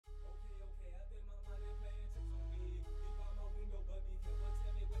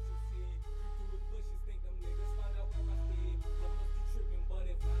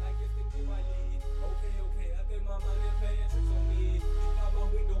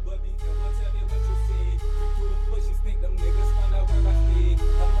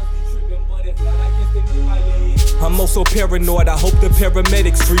I'm also paranoid, I hope the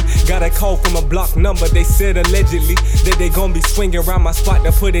paramedics free. Got a call from a block number, they said allegedly that they gon' be swinging around my spot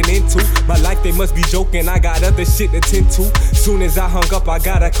to put it into. My life, they must be joking, I got other shit to tend to. Soon as I hung up, I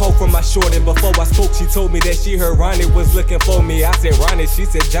got a call from my shorty. Before I spoke, she told me that she heard Ronnie was looking for me. I said, Ronnie, she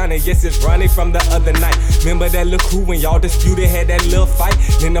said, Jahny, yes, it's Ronnie from the other night. Remember that little crew when y'all disputed, had that little fight?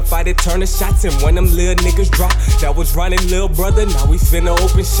 Then the fight, it turned to shots, and when them little niggas dropped, that was Ronnie's little brother, now we finna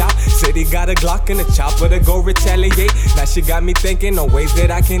open shop. Said he got a Glock and a chopper to go retaliate. Now she got me thinking on ways that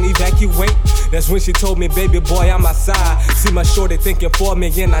I can evacuate. That's when she told me, baby boy, I'm outside. See my shorty thinking for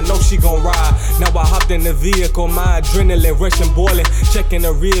me, and I know she gon' ride. Now I hopped in the vehicle, my adrenaline rushing, boiling. Checking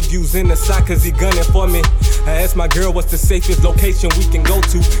the rear views in the side, cause he gunning for me. I asked my girl what's the safest location we can go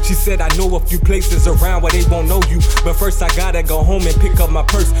to. She said I know a few places around where they won't know you, but first I gotta go home and pick up my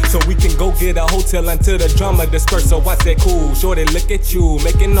purse, so we can go get a hotel until the drama disperse. So I said, cool, shorty, look at you,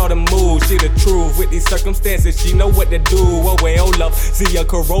 making all the moves. She the truth, with these circumstances, she know what to do. Oh wait, hold up, see a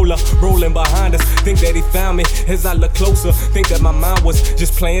Corolla rolling behind us. Think that he found me as I look closer. Think that my mind was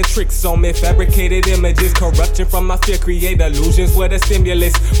just playing tricks on me. Fabricated images, corruption from my fear, create illusions with a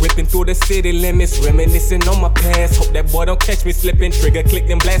stimulus. Ripping through the city limits, reminiscing on my past. Hope that boy don't catch me slipping, trigger click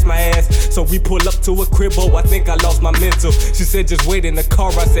and blast my ass. So we pull up to a crib, oh I think I lost my mental. She said just wait in the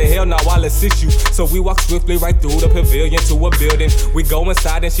car, I said hell no, I'll assist you. So we walk swiftly right through the pavilion to a building. We go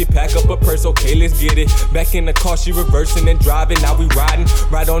inside and she pack up a purse, okay let's get it. Back in the car she reversing and driving, now we riding.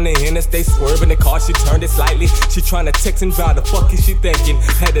 Right on the interstate swerving the car, she turned it slightly. She tryna text and drive, the fuck is she thinking?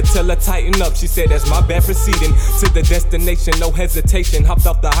 Had to tell her tighten up, she said that's my bad proceeding. To the destination, no hesitation, hopped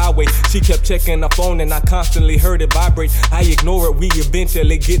off the highway. She kept checking her phone and I constantly heard it vibrate. I ignore it, we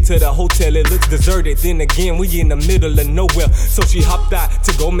eventually get to the hotel, it looks deserted. Then again, we in the middle of nowhere. So she hopped out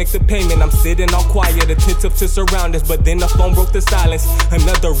to go make the payment. I'm sitting all quiet, attentive to surroundings, but then the phone broke the silence.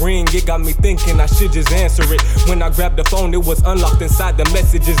 Another ring, it got me thinking I should just answer it. When I grabbed the phone, it was unlocked inside the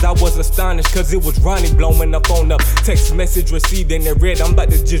messages. I was astonished, cause it was Ronnie blowing the phone up. Text message received and it read, I'm about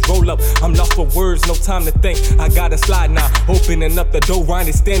to just roll up. I'm lost for words, no time to think, I gotta slide now. Opening up the door,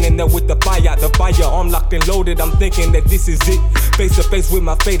 Ronnie standing there with the firearm locked and loaded. I'm thinking that this is it. Face to face with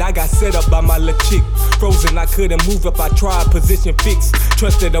my fate, I got set up by my little chick. Frozen, I couldn't move if I tried, position fixed.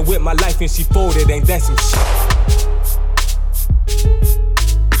 Trusted her with my life and she folded, ain't that some shit?